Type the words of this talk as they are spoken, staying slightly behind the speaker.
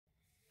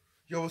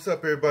Yo, what's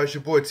up, everybody? It's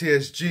your boy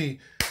TSG,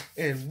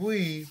 and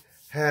we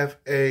have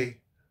a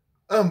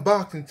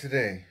unboxing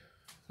today.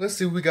 Let's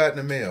see what we got in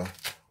the mail.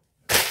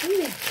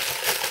 Ooh.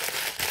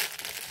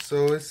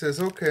 So it says,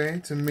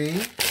 okay, to me.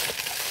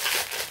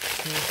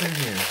 What's in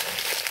here?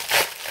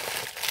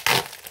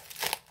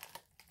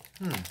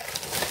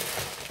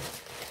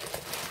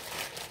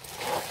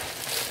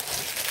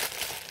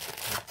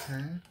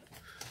 Okay.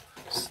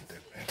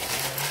 Step back.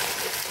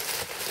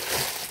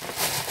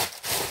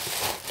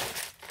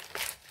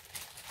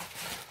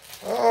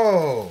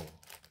 Oh,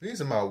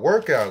 these are my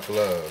workout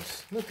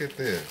gloves. Look at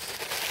this.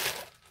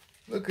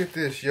 Look at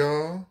this,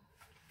 y'all.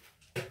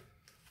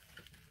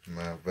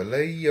 My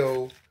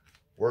Vallejo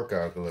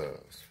workout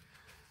gloves.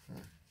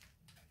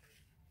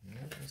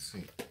 Let's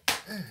see.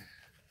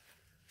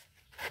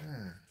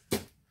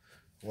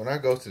 When I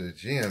go to the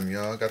gym,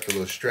 y'all, got the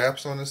little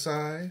straps on the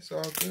side. It's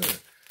all good.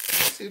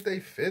 Let's see if they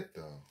fit,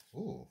 though.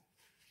 Ooh.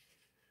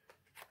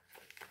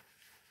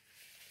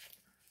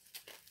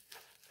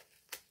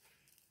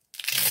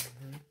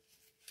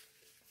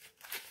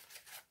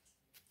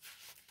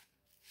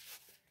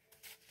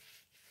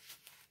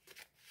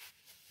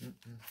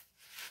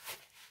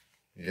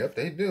 Yep,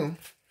 they do.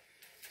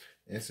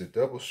 It's a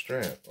double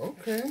strap.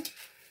 Okay.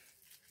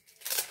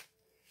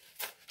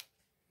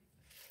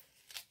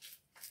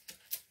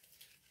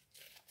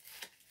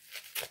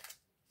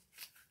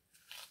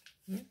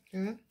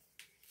 Okay.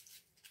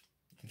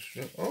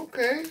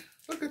 Okay.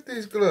 Look at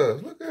these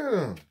gloves. Look at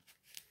them.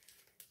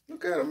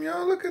 Look at them,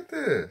 y'all. Look at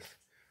this.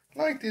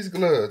 Like these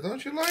gloves.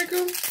 Don't you like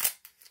them?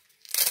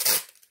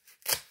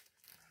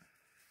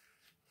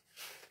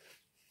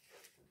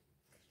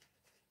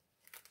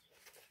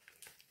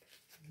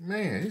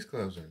 Man, these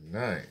gloves are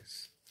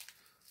nice.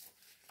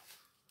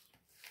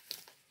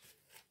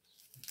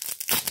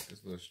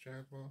 This little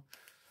strap on.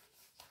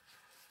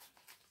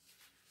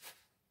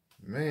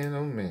 Man,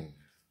 oh man.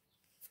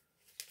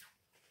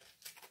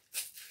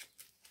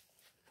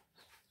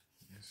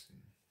 Let's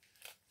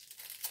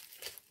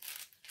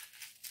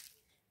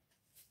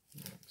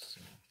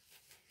see.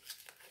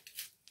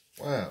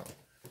 Wow.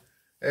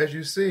 As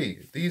you see,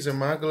 these are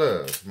my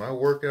gloves, my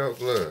workout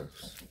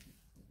gloves.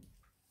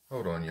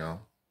 Hold on, y'all.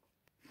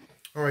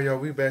 All right, y'all,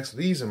 we back. So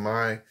these are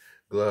my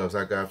gloves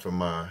I got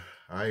from I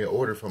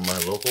ordered from my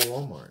local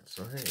Walmart.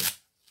 So, hey,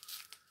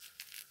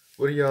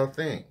 what do y'all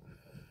think?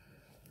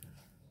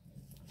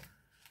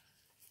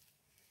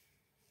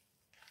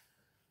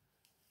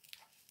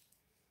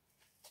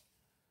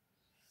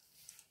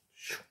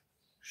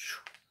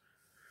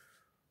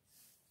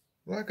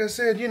 Like I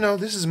said, you know,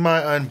 this is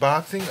my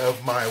unboxing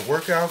of my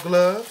workout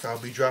gloves. I'll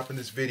be dropping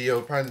this video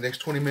probably in the next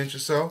 20 minutes or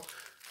so.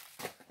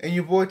 And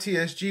your boy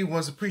TSG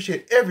wants to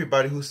appreciate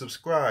everybody who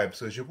subscribed.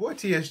 So it's your boy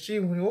TSG.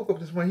 When he woke up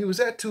this morning, he was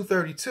at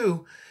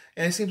 232,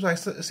 and it seems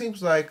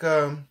like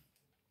 8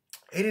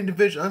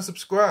 individuals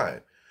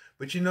unsubscribed.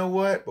 But you know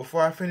what?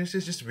 Before I finish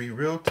this, just to be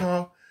real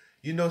talk,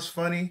 you know it's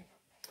funny.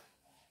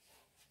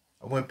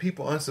 When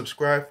people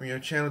unsubscribe from your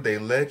channel, they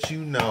let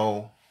you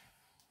know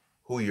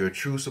who your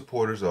true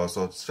supporters are.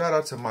 So shout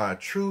out to my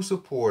true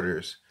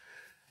supporters,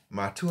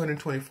 my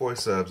 224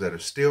 subs that are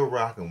still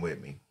rocking with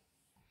me.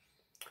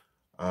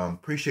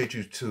 Appreciate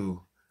you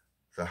to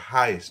the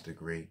highest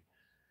degree.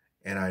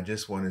 And I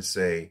just want to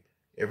say,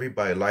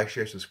 everybody like,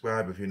 share,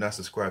 subscribe. If you're not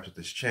subscribed to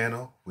this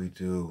channel, I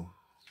do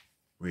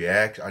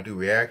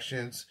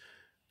reactions,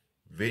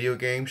 video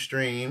game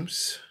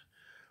streams.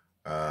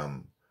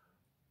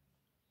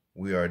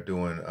 We are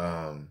doing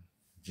I'm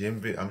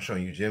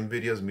showing you gym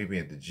videos, me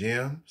being at the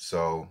gym.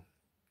 So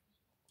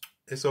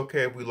it's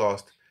okay if we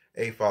lost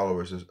 8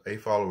 followers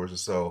or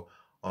so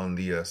on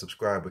the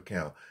subscribe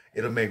account.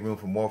 It'll make room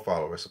for more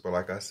followers. But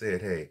like I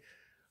said, hey,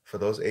 for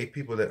those 8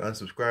 people that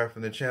unsubscribe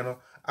from the channel,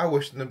 I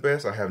wish them the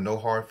best. I have no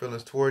hard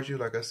feelings towards you.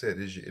 Like I said,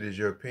 it is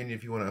your opinion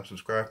if you want to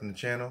unsubscribe from the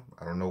channel.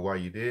 I don't know why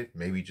you did.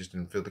 Maybe you just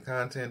didn't feel the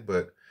content,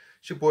 but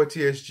it's your boy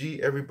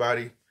TSG.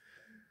 Everybody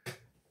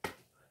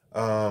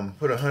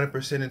put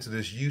 100% into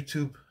this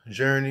YouTube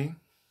journey.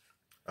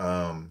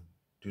 Do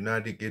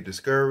not get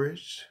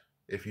discouraged.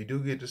 If you do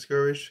get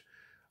discouraged,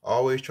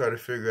 always try to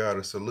figure out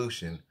a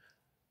solution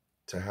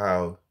to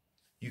how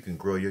you can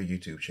grow your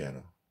YouTube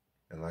channel.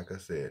 And like I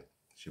said,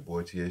 it's your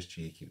boy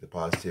TSG. Keep the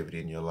positivity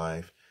in your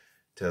life.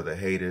 Tell the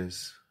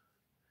haters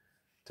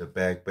to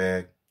back,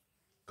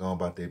 go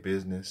about their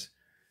business.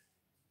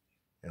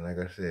 And like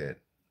I said,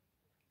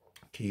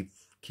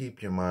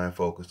 keep your mind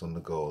focused on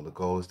the goal. The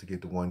goal is to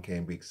get to 1K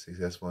and be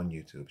successful on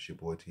YouTube. It's your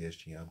boy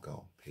TSG. I'm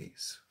gone.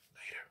 Peace.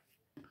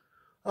 Later.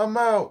 I'm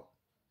out.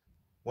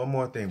 One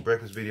more thing.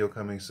 Breakfast video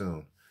coming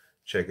soon.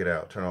 Check it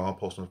out. Turn on all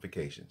post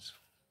notifications.